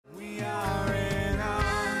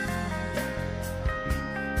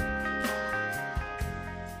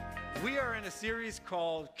series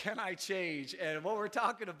called Can I Change? And what we're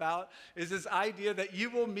talking about is this idea that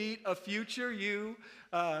you will meet a future you,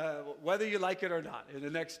 whether you like it or not, in the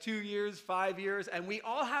next 2 years, 5 years. And we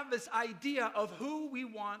all have this idea of who we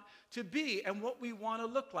want to be and what we want to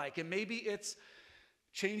look like. And maybe it's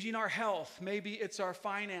changing our health. Maybe it's our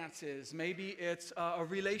finances. Maybe it's a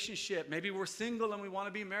relationship. Maybe we're single and we want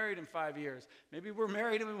to be married in 5 years. Maybe we're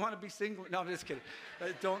married and we want to be single. No, I'm just kidding.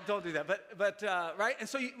 Don't do that. But right? And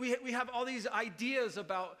so we have all these ideas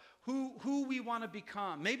about who we want to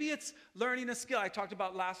become. Maybe it's learning a skill. I talked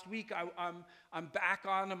about last week. I'm back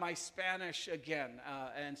onto my Spanish again.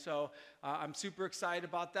 And so I'm super excited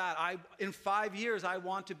about that. In 5 years, I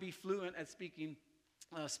want to be fluent at speaking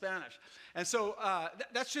Spanish. And so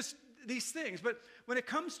that's just these things. But when it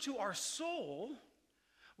comes to our soul,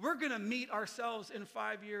 we're going to meet ourselves in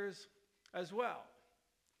 5 years as well.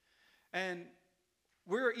 And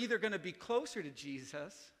we're either going to be closer to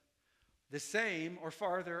Jesus, the same, or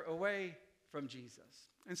farther away from Jesus.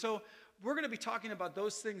 And so we're going to be talking about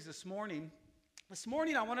those things this morning. This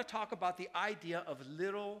morning, I want to talk about the idea of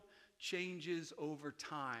little changes over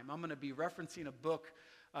time. I'm going to be referencing a book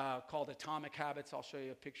called Atomic Habits. I'll show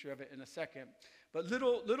you a picture of it in a second. But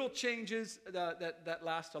little changes that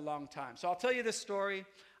last a long time. So I'll tell you this story.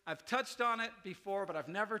 I've touched on it before, but I've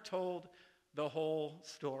never told the whole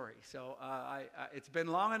story. So it's been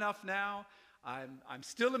long enough now. I'm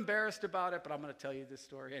still embarrassed about it, but I'm going to tell you this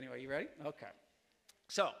story anyway. You ready? Okay.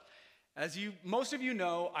 So, as most of you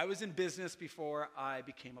know, I was in business before I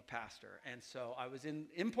became a pastor. And so I was in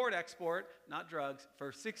import-export, not drugs,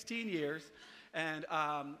 for 16 years. And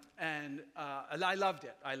I loved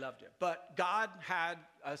it. I loved it. But God had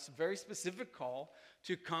a very specific call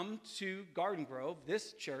to come to Garden Grove,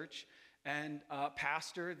 this church, and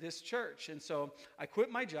pastor this church. And so I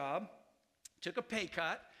quit my job, took a pay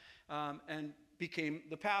cut, and became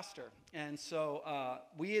the pastor. And so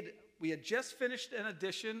we had just finished an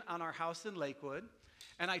addition on our house in Lakewood,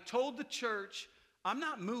 and I told the church, I'm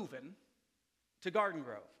not moving to Garden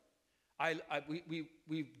Grove.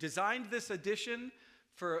 We designed this addition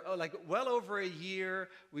for well over a year.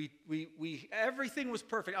 Everything was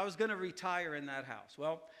perfect. I was going to retire in that house.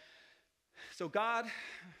 Well, so God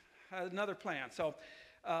had another plan. So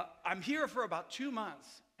I'm here for about 2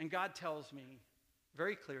 months, and God tells me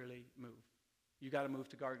very clearly, move. You got to move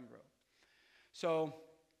to Garden Grove. So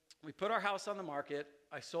we put our house on the market.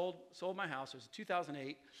 I sold my house. It was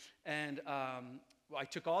 2008, and I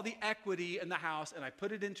took all the equity in the house and I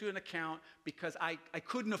put it into an account because I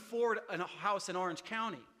couldn't afford a house in Orange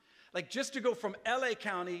County. Like, just to go from LA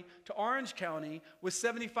County to Orange County was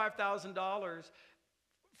 $75,000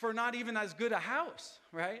 for not even as good a house,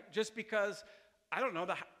 right? Just because, I don't know,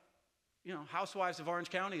 housewives of Orange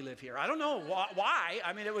County live here. I don't know why.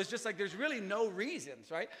 I mean, it was just like there's really no reasons,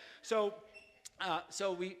 right? So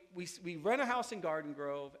we rent a house in Garden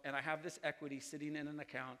Grove, and I have this equity sitting in an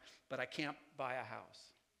account, but I can't buy a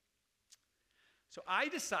house. So I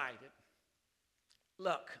decided,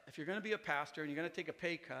 look, if you're going to be a pastor and you're going to take a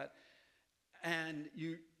pay cut, and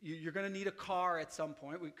you're going to need a car at some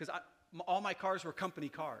point, because all my cars were company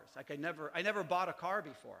cars. Like I never bought a car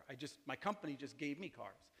before. My company just gave me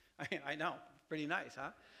cars. I know, pretty nice,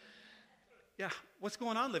 huh? Yeah, what's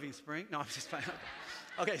going on, Living Spring? No, I'm just playing.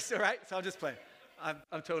 Okay, so I'm just playing.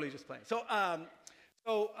 I'm totally just playing. So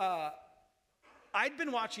I'd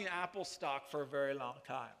been watching Apple stock for a very long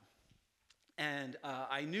time. And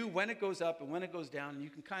I knew when it goes up and when it goes down, and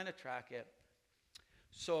you can kind of track it.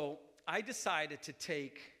 So I decided to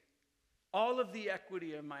take all of the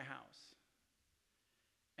equity in my house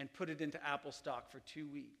and put it into Apple stock for 2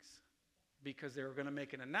 weeks because they were going to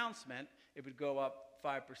make an announcement. It would go up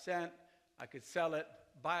 5%. I could sell it,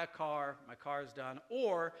 buy a car, my car's done,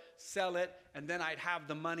 or sell it, and then I'd have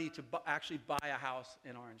the money to actually buy a house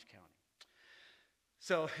in Orange County.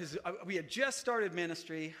 So we had just started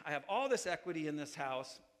ministry. I have all this equity in this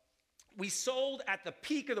house. We sold at the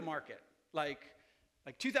peak of the market, like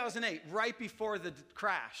 2008, right before the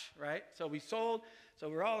crash, right? So we sold. So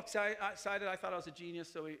we're all excited. I thought I was a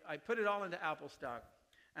genius. So I put it all into Apple stock.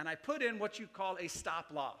 And I put in what you call a stop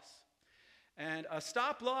loss. And a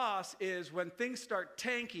stop loss is when things start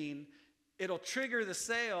tanking, it'll trigger the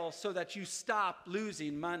sale so that you stop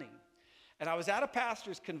losing money. And I was at a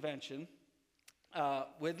pastor's convention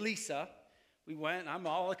with Lisa. We went, and I'm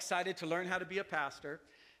all excited to learn how to be a pastor.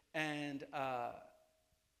 And I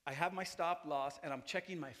have my stop loss, and I'm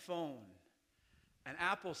checking my phone. And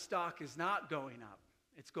Apple stock is not going up.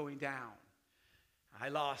 It's going down. I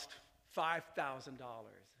lost $5,000.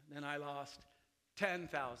 Then I lost $10,000.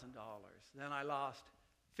 Then I lost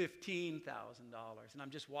 $15,000. And I'm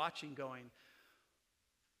just watching going,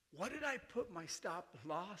 what did I put my stop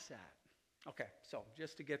loss at? Okay, so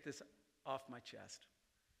just to get this off my chest,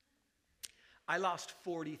 I lost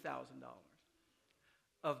 $40,000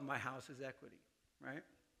 of my house's equity, right?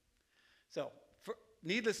 So,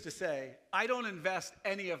 needless to say, I don't invest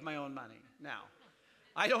any of my own money now.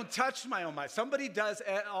 I don't touch my own money. Somebody does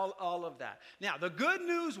all of that. Now, the good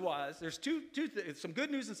news was, there's two some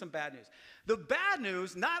good news and some bad news. The bad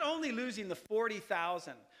news, not only losing the $40,000,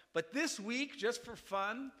 but this week, just for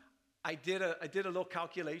fun, I did a little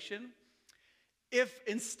calculation. If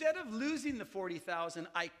instead of losing the $40,000,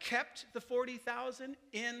 I kept the $40,000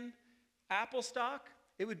 in Apple stock,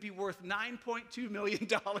 it would be worth $9.2 million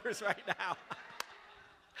right now.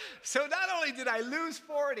 So not only did I lose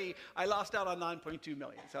 40, I lost out on 9.2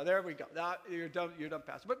 million. So there we go. Now, you're done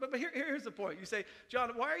past. But here's the point. You say,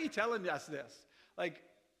 John, why are you telling us this? Like,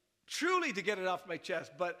 truly to get it off my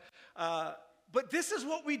chest. But this is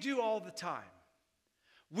what we do all the time.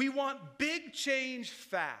 We want big change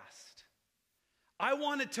fast. I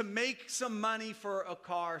wanted to make some money for a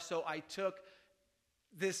car, so I took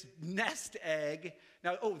this nest egg.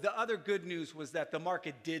 Now, the other good news was that the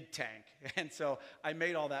market did tank. And so I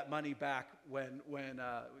made all that money back when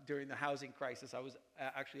during the housing crisis, I was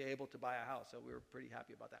actually able to buy a house. So we were pretty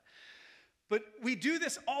happy about that. But we do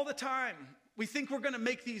this all the time. We think we're going to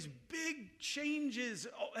make these big changes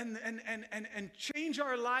and change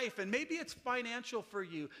our life. And maybe it's financial for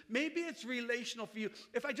you. Maybe it's relational for you.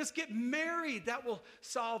 If I just get married, that will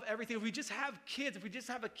solve everything. If we just have kids, if we just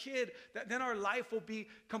have a kid, then our life will be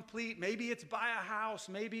complete. Maybe it's buy a house.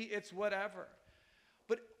 Maybe it's whatever.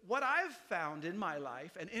 But what I've found in my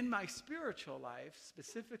life and in my spiritual life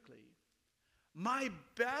specifically, my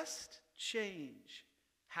best change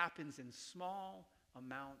happens in small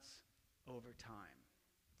amounts over time.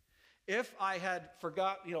 If I had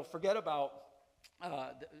forget about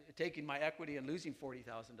taking my equity and losing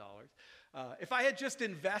 $40,000, if I had just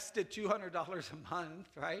invested $200 a month,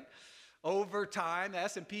 right, over time, the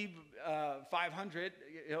S&P 500,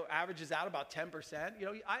 averages out about 10%.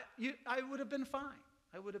 I would have been fine.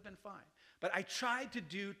 I would have been fine. But I tried to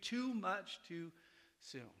do too much too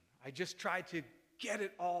soon. I just tried to get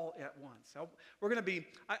it all at once. So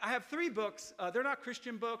I have 3 books. They're not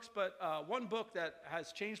Christian books, but one book that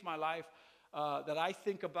has changed my life that I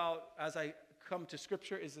think about as I come to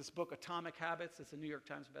Scripture is this book, Atomic Habits. It's a New York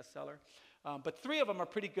Times bestseller. But 3 of them are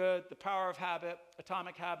pretty good: The Power of Habit,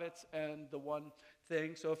 Atomic Habits, and The One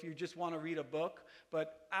Thing. So if you just want to read a book.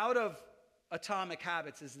 But out of Atomic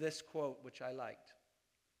Habits is this quote, which I liked.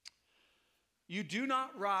 "You do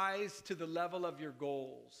not rise to the level of your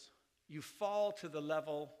goals. You fall to the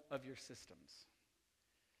level of your systems."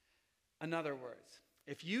 In other words,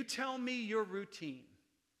 if you tell me your routine,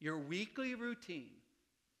 your weekly routine,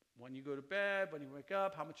 when you go to bed, when you wake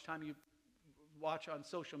up, how much time you watch on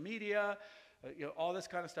social media, all this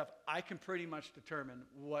kind of stuff, I can pretty much determine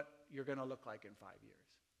what you're going to look like in 5 years.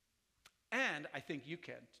 And I think you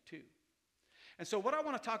can too. And so what I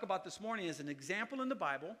want to talk about this morning is an example in the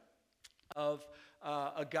Bible of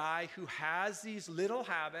a guy who has these little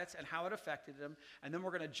habits and how it affected him. And then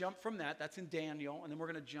we're going to jump from that. That's in Daniel. And then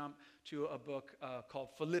we're going to jump to a book called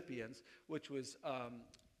Philippians, which was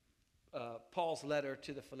Paul's letter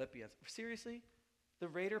to the Philippians. Seriously? The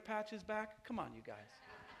Raider patch is back? Come on, you guys.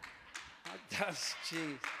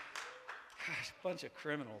 Jeez. Gosh, bunch of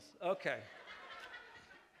criminals. Okay.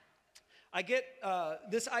 I get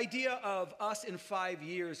this idea of us in 5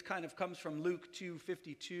 years kind of comes from Luke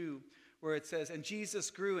 2:52, where it says, "And Jesus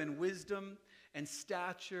grew in wisdom and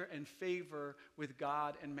stature and favor with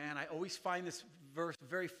God and man." I always find this verse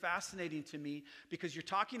very fascinating to me because you're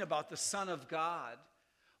talking about the Son of God,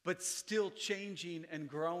 but still changing and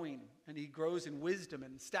growing. And he grows in wisdom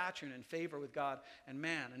and stature and in favor with God and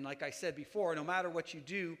man. And like I said before, no matter what you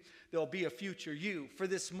do, there'll be a future you. For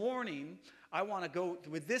this morning, I want to go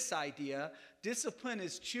with this idea. Discipline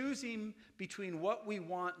is choosing between what we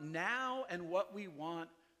want now and what we want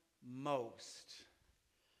most.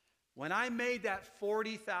 When I made that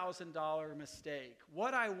 $40,000 mistake,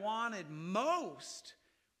 what I wanted most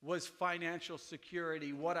was financial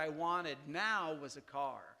security. What I wanted now was a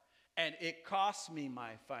car. And it cost me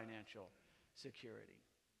my financial security.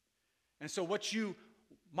 And so what you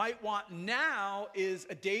might want now is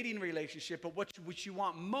a dating relationship, but what you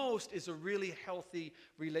want most is a really healthy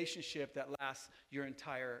relationship that lasts your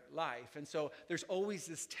entire life. And so there's always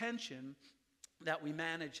this tension that we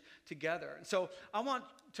manage together. And so I want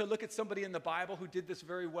to look at somebody in the Bible who did this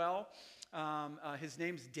very well. His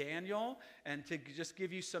name's Daniel, and to just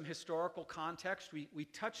give you some historical context, we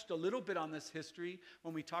touched a little bit on this history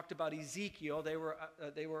when we talked about Ezekiel. They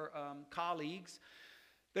were colleagues.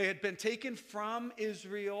 They had been taken from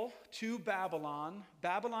Israel to Babylon.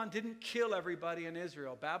 Babylon didn't kill everybody in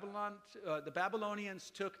Israel. The Babylonians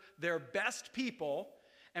took their best people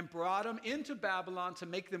and brought them into Babylon to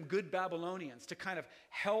make them good Babylonians, to kind of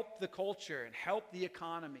help the culture and help the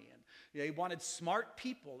economy. And they wanted smart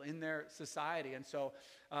people in their society. And so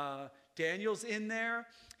Daniel's in there.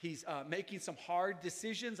 He's making some hard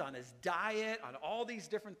decisions on his diet, on all these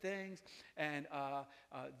different things. And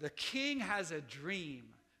the king has a dream,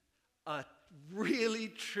 a really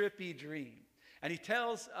trippy dream. And he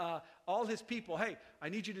tells all his people, hey, I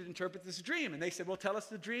need you to interpret this dream. And they said, well, tell us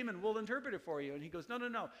the dream and we'll interpret it for you. And he goes,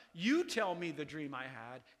 no. You tell me the dream I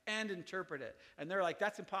had and interpret it. And they're like,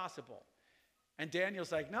 that's impossible. And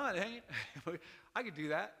Daniel's like, no, it ain't. I could do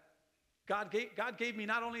that. God gave me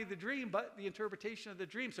not only the dream, but the interpretation of the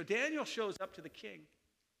dream. So Daniel shows up to the king,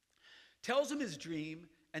 tells him his dream,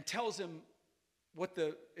 and tells him what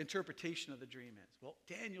the interpretation of the dream is. Well,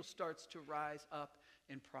 Daniel starts to rise up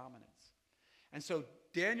in prominence. And so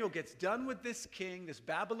Daniel gets done with this king, this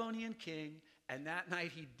Babylonian king, and that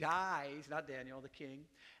night he dies, not Daniel, the king,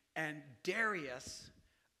 and Darius,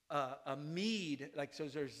 a Mede, so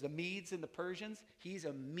there's the Medes and the Persians, he's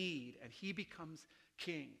a Mede, and he becomes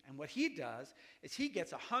king. And what he does is he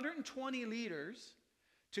gets 120 leaders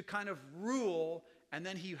to kind of rule, and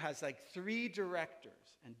then he has like 3 directors,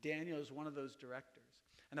 and Daniel is one of those directors.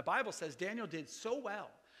 And the Bible says Daniel did so well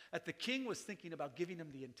that the king was thinking about giving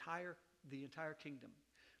him the entire kingdom.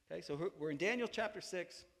 Okay, so we're in Daniel chapter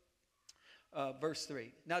 6, verse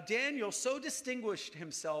 3. Now Daniel so distinguished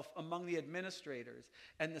himself among the administrators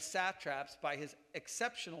and the satraps by his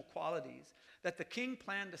exceptional qualities that the king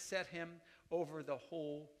planned to set him over the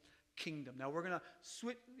whole kingdom. Now we're going to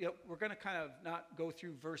switch. We're going to kind of not go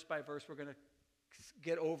through verse by verse. We're going to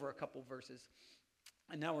get over a couple verses.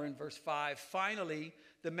 And now we're in verse 5. Finally,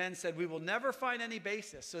 the men said, we will never find any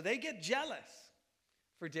basis. So they get jealous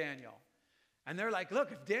for Daniel. And they're like,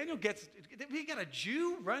 look, if Daniel we got a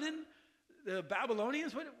Jew running the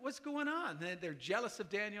Babylonians, what's going on? They're jealous of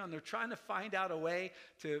Daniel, and they're trying to find out a way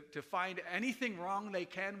to find anything wrong they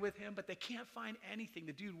can with him, but they can't find anything.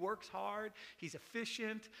 The dude works hard. He's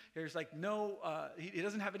efficient. There's like he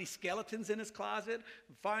doesn't have any skeletons in his closet.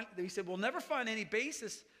 He said, we'll never find any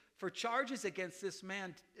basis for charges against this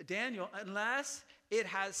man, Daniel, unless it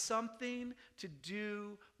has something to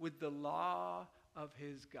do with the law of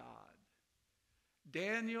his God.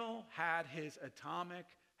 Daniel had his atomic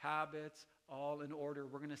habits all in order.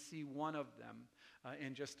 We're going to see one of them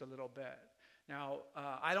in just a little bit. Now,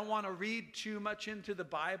 I don't want to read too much into the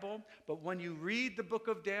Bible, but when you read the book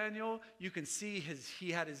of Daniel, you can see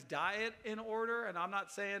he had his diet in order. And I'm not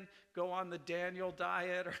saying go on the Daniel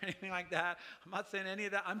diet or anything like that. I'm not saying any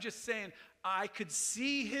of that. I'm just saying I could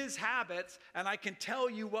see his habits, and I can tell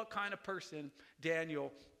you what kind of person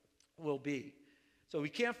Daniel will be. So we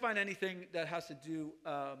can't find anything that has to do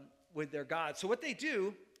with their God. So what they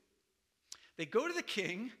do, they go to the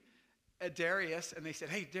king, Darius, and they said,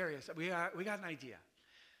 hey, Darius, we got an idea.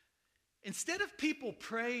 Instead of people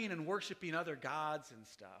praying and worshiping other gods and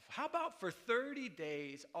stuff, how about for 30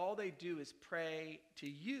 days, all they do is pray to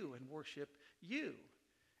you and worship you?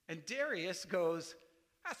 And Darius goes,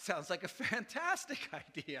 that sounds like a fantastic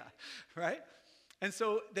idea, right? And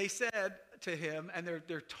so they said to him, and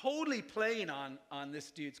they're totally playing on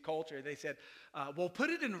this dude's culture. They said, well,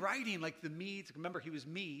 put it in writing like the Medes. Remember, he was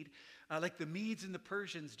Mede, like the Medes and the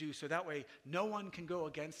Persians do, so that way no one can go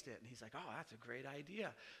against it. And he's like, oh, that's a great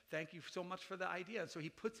idea. Thank you so much for the idea. And so he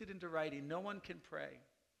puts it into writing. No one can pray.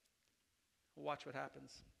 Watch what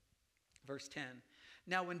happens. Verse 10.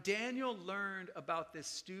 Now, when Daniel learned about this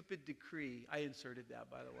stupid decree, I inserted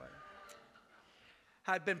that, by the way,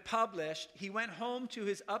 had been published, he went home to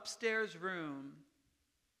his upstairs room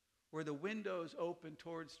where the windows opened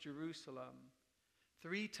towards Jerusalem.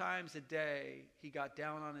 3 times a day, he got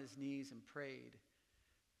down on his knees and prayed,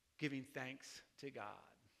 giving thanks to God.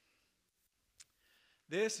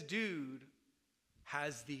 This dude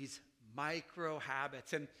has these micro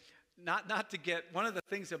habits. And not to get, one of the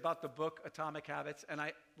things about the book Atomic Habits, and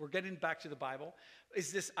we're getting back to the Bible,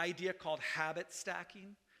 is this idea called habit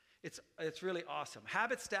stacking. It's really awesome.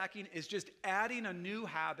 Habit stacking is just adding a new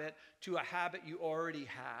habit to a habit you already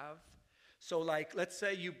have. So like, let's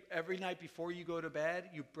say every night before you go to bed,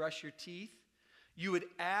 you brush your teeth. You would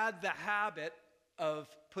add the habit of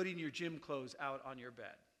putting your gym clothes out on your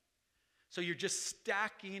bed. So you're just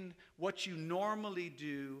stacking what you normally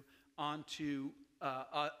do onto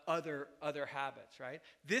other habits, right?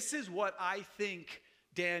 This is what I think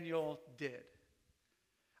Daniel did.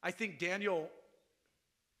 I think Daniel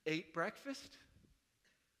ate breakfast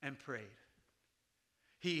and prayed.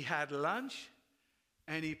 He had lunch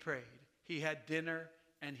and he prayed. He had dinner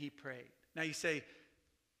and he prayed. Now you say,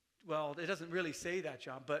 well, it doesn't really say that,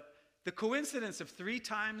 John, but the coincidence of 3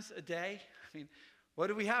 times a day, I mean, what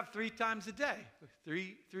do we have 3 times a day?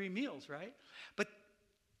 Three meals, right? But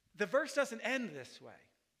the verse doesn't end this way.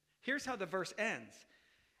 Here's how the verse ends.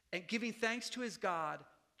 And giving thanks to his God,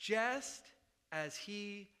 just as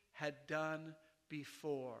he had done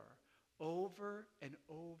before, over and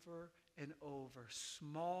over and over.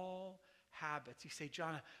 Small habits. You say,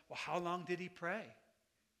 John, well, how long did he pray?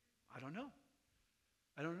 I don't know.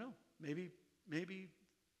 Maybe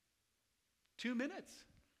 2 minutes.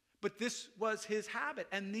 But this was his habit.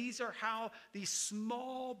 And these are how these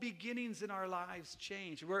small beginnings in our lives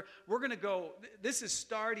change. We're going to go, this is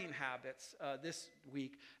starting habits this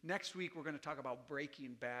week. Next week, we're going to talk about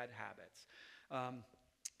breaking bad habits.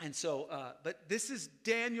 But this is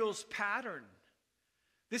Daniel's pattern.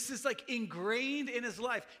 This is like ingrained in his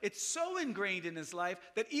life. It's so ingrained in his life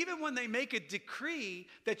that even when they make a decree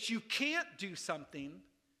that you can't do something,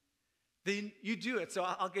 then you do it. So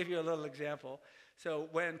I'll give you a little example. So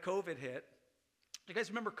when COVID hit, you guys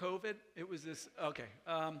remember COVID? It was this, okay.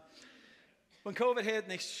 When COVID hit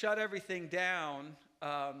and they shut everything down,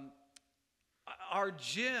 our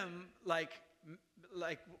gym, like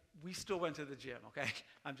we still went to the gym, okay?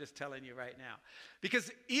 I'm just telling you right now.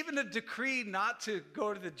 Because even a decree not to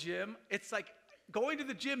go to the gym, it's like going to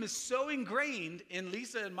the gym is so ingrained in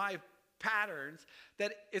Lisa and my patterns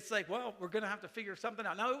that it's like, well, we're going to have to figure something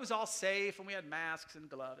out. Now, it was all safe and we had masks and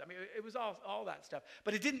gloves. I mean, it was all that stuff.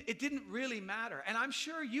 But it didn't really matter. And I'm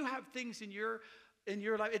sure you have things in your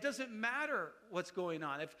life. It doesn't matter what's going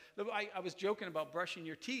on. I was joking about brushing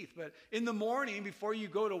your teeth, but in the morning before you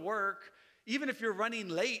go to work, even if you're running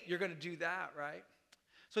late, you're going to do that, right?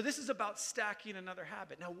 So this is about stacking another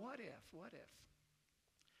habit. Now, what if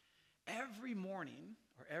every morning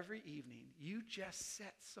or every evening you just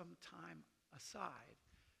set some time aside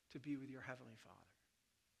to be with your Heavenly Father?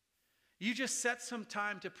 You just set some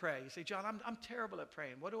time to pray. You say, John, I'm terrible at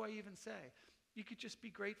praying. What do I even say? You could just be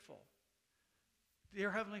grateful. Dear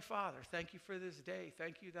Heavenly Father, thank you for this day.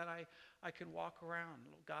 Thank you that I can walk around.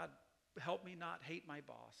 God, help me not hate my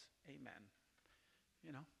boss. Amen.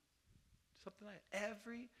 You know, something like that.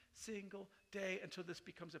 Every single day until this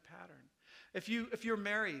becomes a pattern. If you're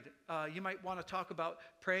married, you might want to talk about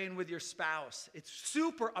praying with your spouse. It's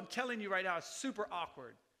super, I'm telling you right now, it's super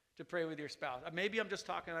awkward to pray with your spouse. Maybe I'm just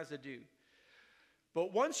talking as a dude.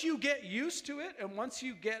 But once you get used to it and once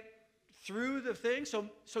you get through the thing, so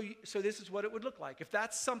this is what it would look like. If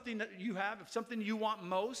that's something that you have, if something you want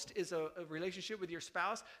most is a relationship with your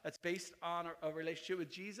spouse that's based on a relationship with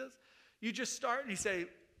Jesus, you just start and you say,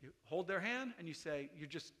 you hold their hand and you say, you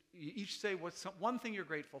each say what's one thing you're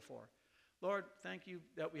grateful for. Lord, thank you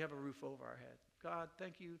that we have a roof over our head. God,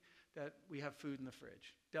 thank you that we have food in the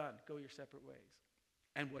fridge. Done. Go your separate ways.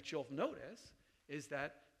 And what you'll notice is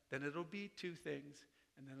that then it'll be 2 things,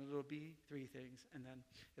 and then it'll be 3 things, and then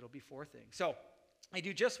it'll be 4 things. So they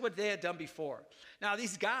do just what they had done before. Now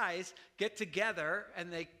these guys get together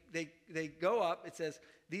and they go up. It says,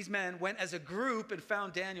 these men went as a group and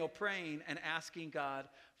found Daniel praying and asking God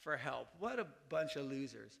for help. What a bunch of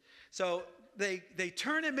losers. So they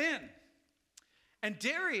turn him in. And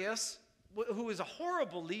Darius, who is a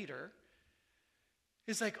horrible leader,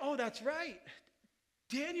 is like, oh, that's right.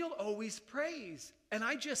 Daniel always prays. And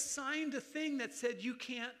I just signed a thing that said you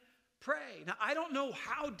can't pray. Now, I don't know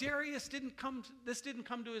how Darius didn't come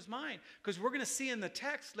to his mind, because we're going to see in the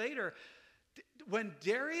text later, when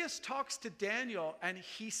Darius talks to Daniel and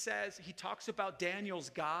he talks about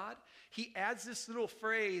Daniel's God, he adds this little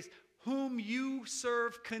phrase, whom you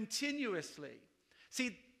serve continuously.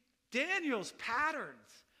 See, Daniel's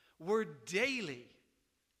patterns were daily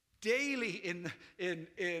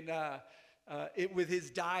with his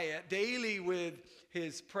diet, daily with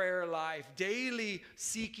his prayer life, daily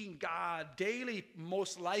seeking God, daily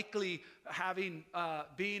most likely having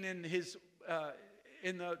being in his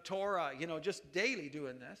in the Torah, just daily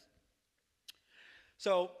doing this.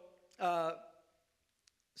 So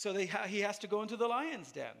he has to go into the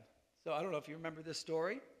lion's den. So I don't know if you remember this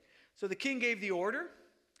story. So the king gave the order,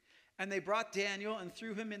 and they brought Daniel and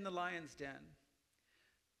threw him in the lion's den.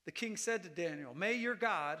 The king said to Daniel, may your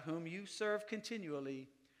God, whom you serve continually,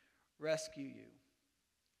 rescue you.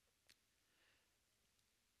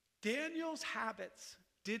 Daniel's habits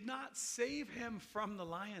did not save him from the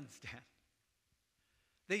lion's den.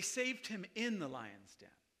 They saved him in the lion's den.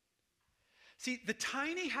 See, the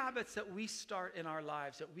tiny habits that we start in our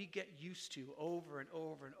lives that we get used to over and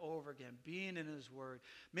over and over again, being in his word.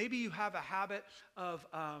 Maybe you have a habit of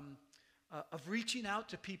of reaching out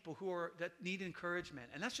to people that need encouragement.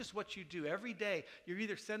 And that's just what you do. Every day, you're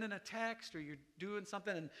either sending a text or you're doing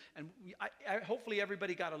something. Hopefully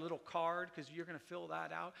everybody got a little card because you're going to fill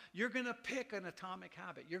that out. You're going to pick an atomic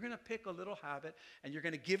habit. You're going to pick a little habit, and you're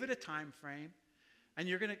going to give it a time frame, and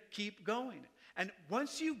you're going to keep going. And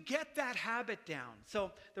once you get that habit down,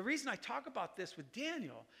 so the reason I talk about this with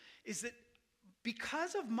Daniel is that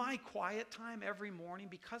because of my quiet time every morning,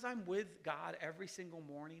 because I'm with God every single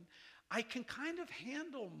morning, I can kind of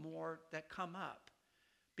handle more that come up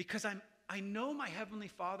because I know my Heavenly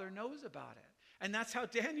Father knows about it. And that's how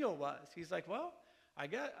Daniel was. He's like, well, I'm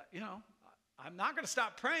not going to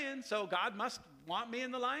stop praying, so God must want me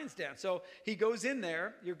in the lion's den. So he goes in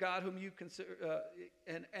there, your God whom you consider,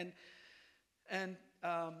 and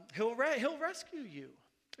he'll rescue you.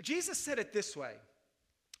 Jesus said it this way: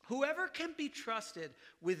 whoever can be trusted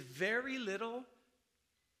with very little,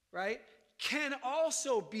 right, can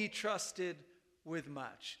also be trusted with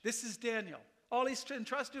much. This is Daniel. All he's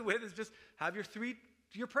entrusted with is just have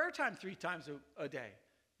your prayer time 3 times a day.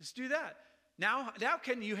 Just do that. Now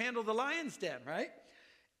can you handle the lion's den, right?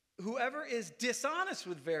 Whoever is dishonest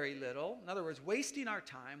with very little, in other words, wasting our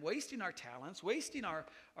time, wasting our talents, wasting our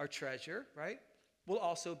treasure, right, will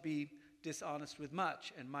also be dishonest with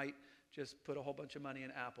much and might just put a whole bunch of money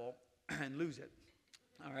in Apple and lose it.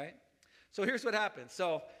 All right? So here's what happens.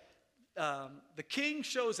 So the king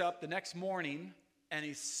shows up the next morning, and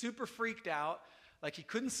he's super freaked out. Like he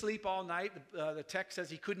couldn't sleep all night. The text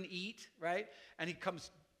says he couldn't eat, right? And he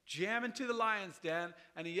comes jamming to the lion's den,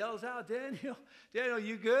 and he yells out, Daniel,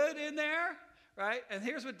 you good in there? Right? And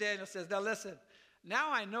here's what Daniel says. Now listen,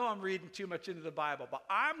 now I know I'm reading too much into the Bible, but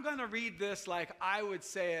I'm going to read this like I would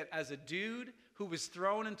say it as a dude who was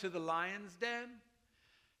thrown into the lion's den,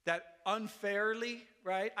 that unfairly,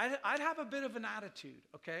 right? I'd have a bit of an attitude,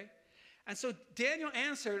 okay? And so Daniel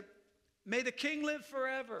answered, may the king live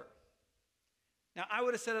forever. Now, I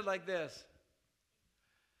would have said it like this: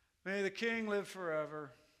 may the king live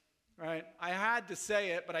forever, right? I had to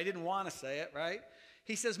say it, but I didn't want to say it, right?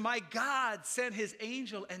 He says, my God sent his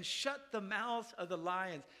angel and shut the mouths of the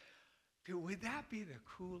lions. Dude, would that be the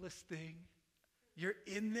coolest thing? You're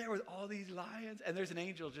in there with all these lions, and there's an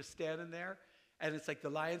angel just standing there, and it's like the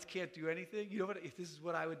lions can't do anything. You know what? If this is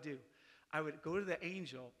what I would do. I would go to the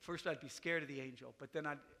angel. First, I'd be scared of the angel, but then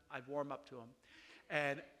I'd warm up to him,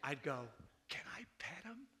 and I'd go, can I pet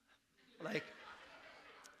him?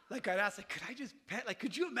 Like I'd ask, could I just pet? Like,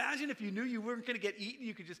 could you imagine if you knew you weren't going to get eaten,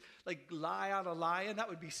 you could just like lie on a lion? That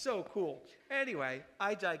would be so cool. Anyway,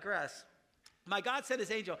 I digress. My God said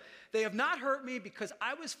his angel, they have not hurt me because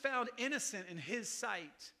I was found innocent in his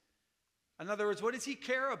sight. In other words, what does he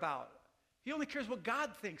care about? He only cares what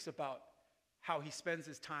God thinks about how he spends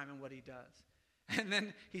his time and what he does. And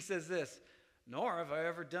then he says this, nor have I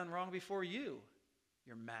ever done wrong before you,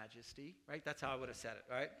 your majesty, right? That's how I would have said it,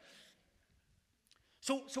 right?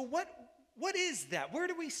 So what is that? Where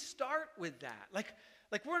do we start with that? Like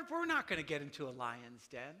we're not going to get into a lion's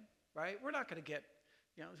den, right? We're not going to get,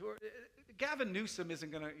 Gavin Newsom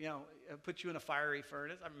isn't going to, put you in a fiery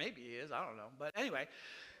furnace. I mean, maybe he is, I don't know. But anyway,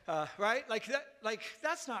 right? Like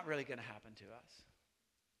that's not really going to happen to us.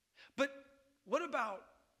 But what about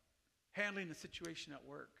handling the situation at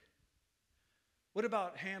work? What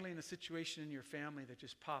about handling a situation in your family that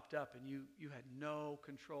just popped up and you had no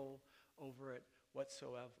control over it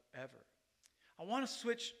whatsoever? I want to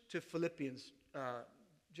switch to Philippians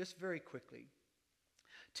just very quickly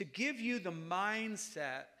to give you the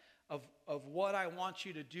mindset of what I want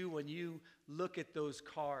you to do when you look at those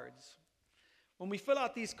cards. When we fill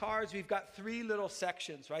out these cards, we've got 3 little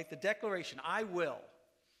sections, right? The declaration, I will.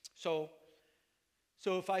 So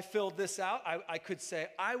if I filled this out, I could say,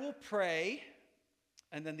 I will pray,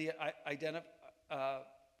 and then the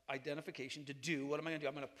identification to do. What am I going to do?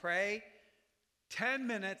 I'm going to pray 10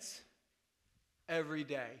 minutes every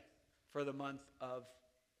day for the month of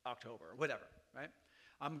October, or whatever, right?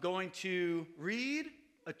 I'm going to read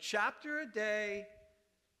a chapter a day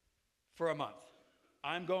for a month.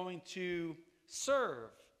 I'm going to serve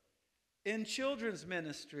in children's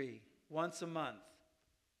ministry once a month.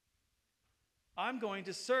 I'm going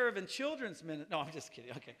to serve in children's ministry. No, I'm just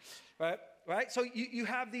kidding. Okay, right? So you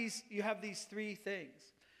have these 3 things,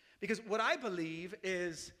 because what I believe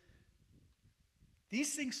is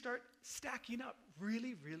these things start stacking up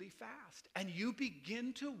really, really fast, and you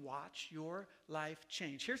begin to watch your life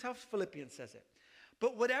change. Here's how Philippians says it.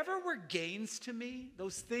 But whatever were gains to me,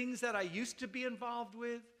 those things that I used to be involved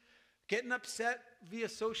with, getting upset via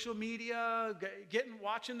social media,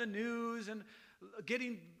 watching the news, and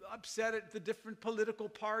getting upset at the different political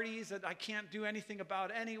parties that I can't do anything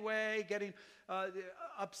about anyway, getting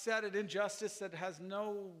upset at injustice that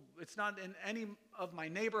it's not in any of my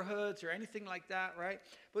neighborhoods or anything like that, right?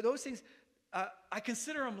 But those things, I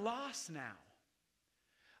consider them lost now.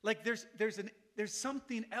 Like there's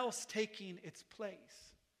something else taking its place.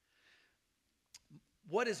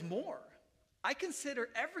 What is more, I consider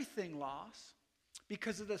everything lost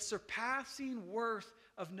because of the surpassing worth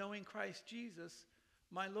of knowing Christ Jesus,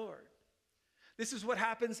 my Lord. This is what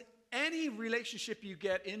happens any relationship you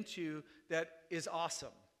get into that is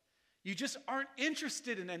awesome. You just aren't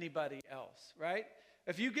interested in anybody else, right?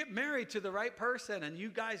 If you get married to the right person and you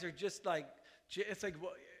guys are just like, it's like,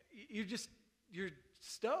 well, you're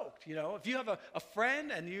stoked, you know. If you have a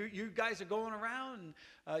friend and you guys are going around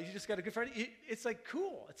and you just got a good friend, it's like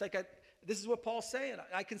cool. It's like this is what Paul's saying.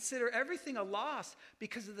 I consider everything a loss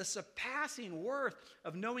because of the surpassing worth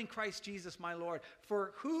of knowing Christ Jesus, my Lord,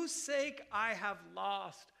 for whose sake I have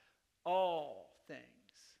lost all things.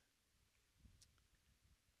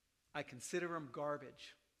 I consider them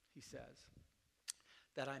garbage, he says,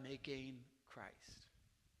 that I may gain Christ.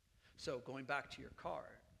 So going back to your card,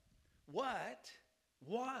 what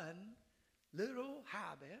one little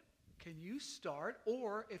habit can you start,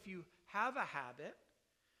 or if you have a habit,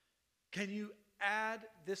 can you add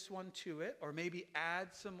this one to it, or maybe add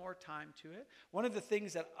some more time to it? One of the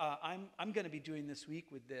things that I'm going to be doing this week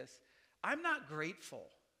with this, I'm not grateful.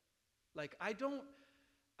 Like I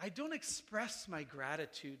don't express my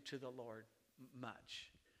gratitude to the Lord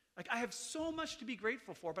much. Like I have so much to be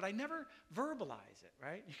grateful for, but I never verbalize it,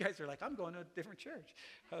 right? You guys are like, I'm going to a different church.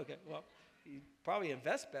 Okay, well, you probably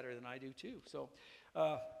invest better than I do too. So,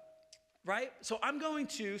 right? So I'm going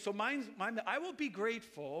to, I will be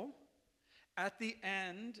grateful at the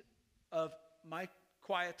end of my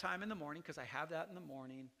quiet time in the morning, because I have that in the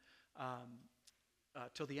morning,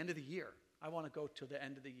 till the end of the year. I want to go till the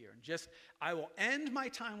end of the year. And I will end my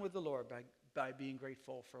time with the Lord by being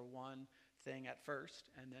grateful for one thing at first,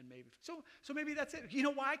 and then maybe, so maybe that's it. You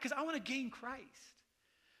know why? Because I want to gain Christ.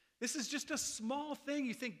 This is just a small thing.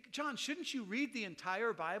 You think, John, shouldn't you read the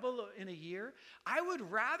entire Bible in a year? I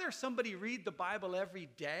would rather somebody read the Bible every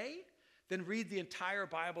day than read the entire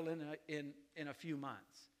Bible in a few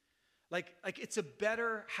months. Like it's a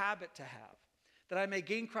better habit to have, that I may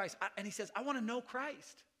gain Christ. And he says, I want to know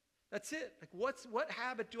Christ. That's it. Like what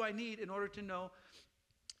habit do I need in order to know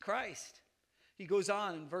Christ? He goes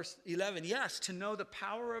on in verse 11, yes, to know the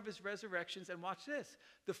power of his resurrections, and watch this,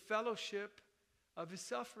 the fellowship of his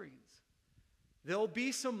sufferings. There'll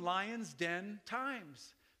be some lion's den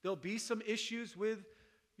times. There'll be some issues with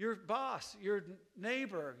your boss, your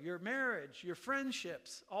neighbor, your marriage, your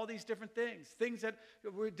friendships, all these different things that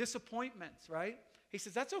were disappointments, right? He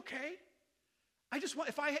says, that's okay. I just want,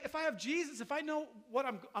 if I have Jesus, if I know what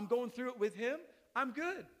I'm going through it with him, I'm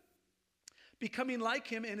good. Becoming like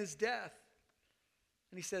him in his death.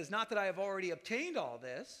 And he says, not that I have already obtained all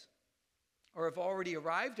this, or have already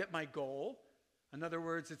arrived at my goal. In other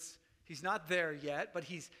words, he's not there yet, but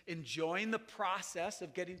he's enjoying the process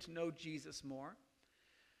of getting to know Jesus more.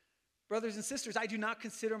 Brothers and sisters, I do not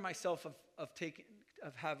consider myself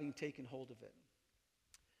of having taken hold of it.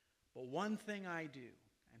 But one thing I do,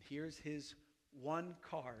 and here's his one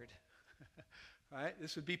card, right?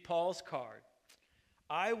 This would be Paul's card.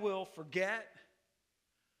 I will forget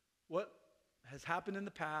what has happened in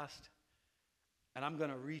the past, and I'm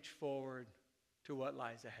going to reach forward to what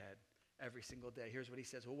lies ahead every single day. Here's what he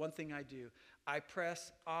says. Well, one thing I do, I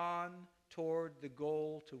press on toward the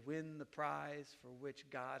goal to win the prize for which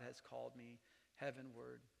God has called me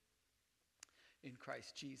heavenward in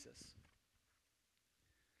Christ Jesus.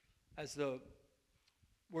 As the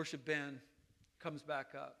worship band comes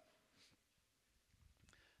back up,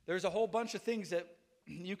 there's a whole bunch of things that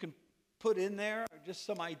you can put in there. Just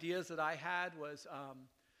some ideas that I had was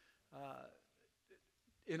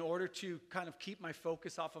in order to kind of keep my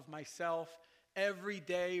focus off of myself, every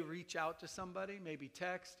day reach out to somebody, maybe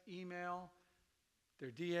text, email,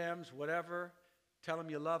 their DMs, whatever. Tell them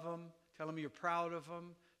you love them. Tell them you're proud of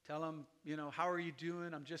them. Tell them, how are you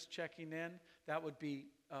doing? I'm just checking in. That would be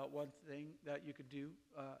one thing that you could do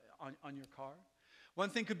on your card.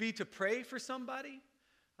 One thing could be to pray for somebody.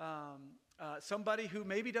 Somebody who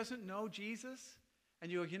maybe doesn't know Jesus,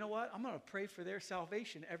 and you go, you know what? I'm going to pray for their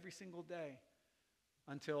salvation every single day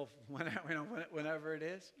until whenever it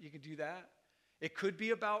is. You can do that. It could be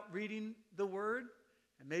about reading the Word,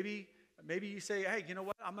 and maybe you say, hey, you know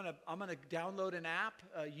what? I'm gonna download an app.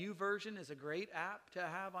 YouVersion is a great app to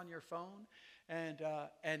have on your phone,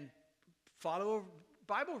 and follow a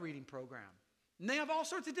Bible reading program. And they have all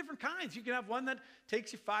sorts of different kinds. You can have one that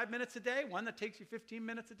takes you 5 minutes a day, one that takes you 15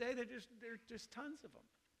 minutes a day. There's just tons of them.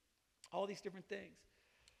 All these different things.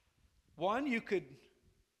 One, you could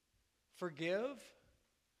forgive.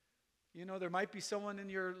 You know, there might be someone in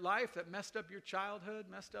your life that messed up your childhood,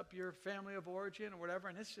 messed up your family of origin or whatever,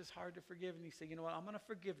 and it's just hard to forgive. And you say, you know what, I'm going to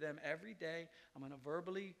forgive them every day. I'm going to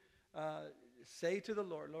verbally say to the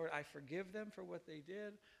Lord, Lord, I forgive them for what they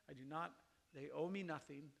did. They owe me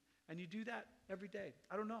nothing. And you do that every day.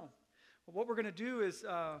 I don't know. But what we're going to do is,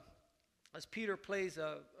 as Peter plays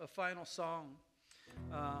a final song,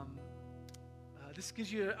 this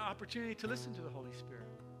gives you an opportunity to listen to the Holy Spirit.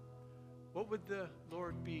 What would the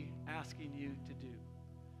Lord be asking you to do?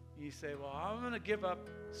 You say, well, I'm going to give up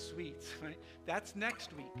sweets. Right? That's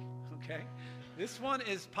next week, okay? This one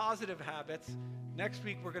is positive habits. Next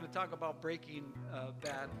week, we're going to talk about breaking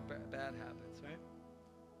bad habits, right?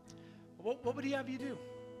 What would he have you do?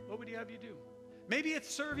 What would he have you do? Maybe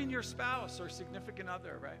it's serving your spouse or significant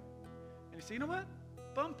other, right? And you say, you know what?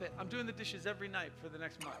 Bump it. I'm doing the dishes every night for the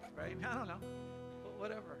next month, right? I don't know.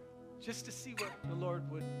 Whatever. Just to see what the Lord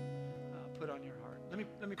would put on your heart.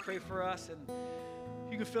 Let me pray for us, and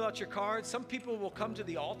you can fill out your cards. Some people will come to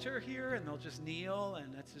the altar here and they'll just kneel,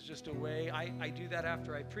 and that's just a way. I do that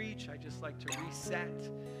after I preach. I just like to reset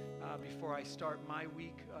before I start my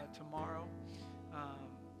week tomorrow.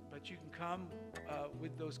 But you can come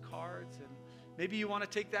with those cards, and maybe you want to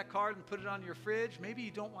take that card and put it on your fridge. Maybe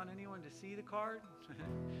you don't want anyone to see the card,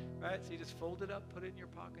 right? So you just fold it up, put it in your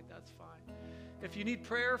pocket. That's fine. If you need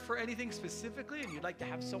prayer for anything specifically and you'd like to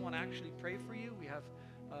have someone actually pray for you, we have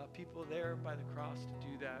people there by the cross to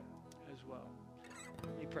do that as well.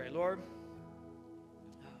 Let me pray. Lord,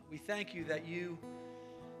 we thank you that you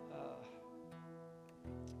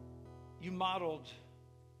modeled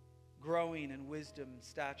growing in wisdom,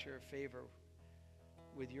 stature, favor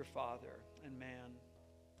with your Father and man.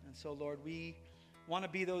 And so, Lord, we want to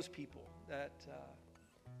be those people that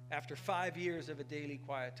after 5 years of a daily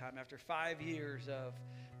quiet time, after 5 years of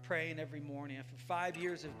praying every morning, after 5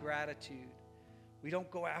 years of gratitude, we don't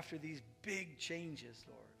go after these big changes,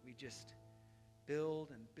 Lord. We just build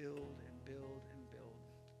and build and build and build.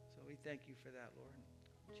 So we thank you for that, Lord.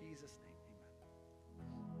 In Jesus' name, amen.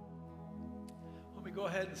 Let me go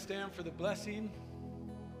ahead and stand for the blessing.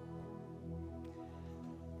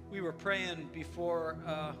 We were praying before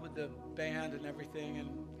with the band and everything, and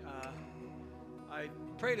I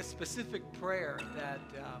prayed a specific prayer that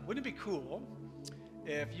wouldn't it be cool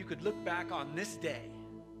if you could look back on this day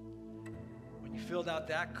when you filled out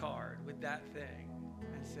that card with that thing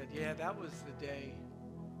and said, yeah, that was the day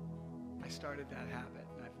I started that habit,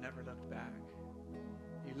 and I've never looked back.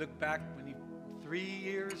 You look back when you 3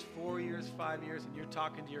 years, 4 years, 5 years, and you're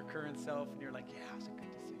talking to your current self, and you're like, yeah, it was a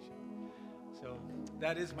good decision. So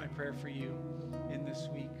that is my prayer for you in this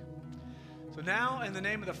week. So now, in the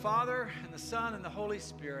name of the Father, and the Son, and the Holy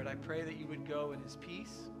Spirit, I pray that you would go in his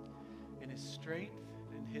peace, in his strength,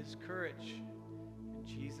 and in his courage. In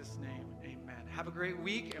Jesus' name, amen. Have a great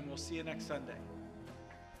week, and we'll see you next Sunday.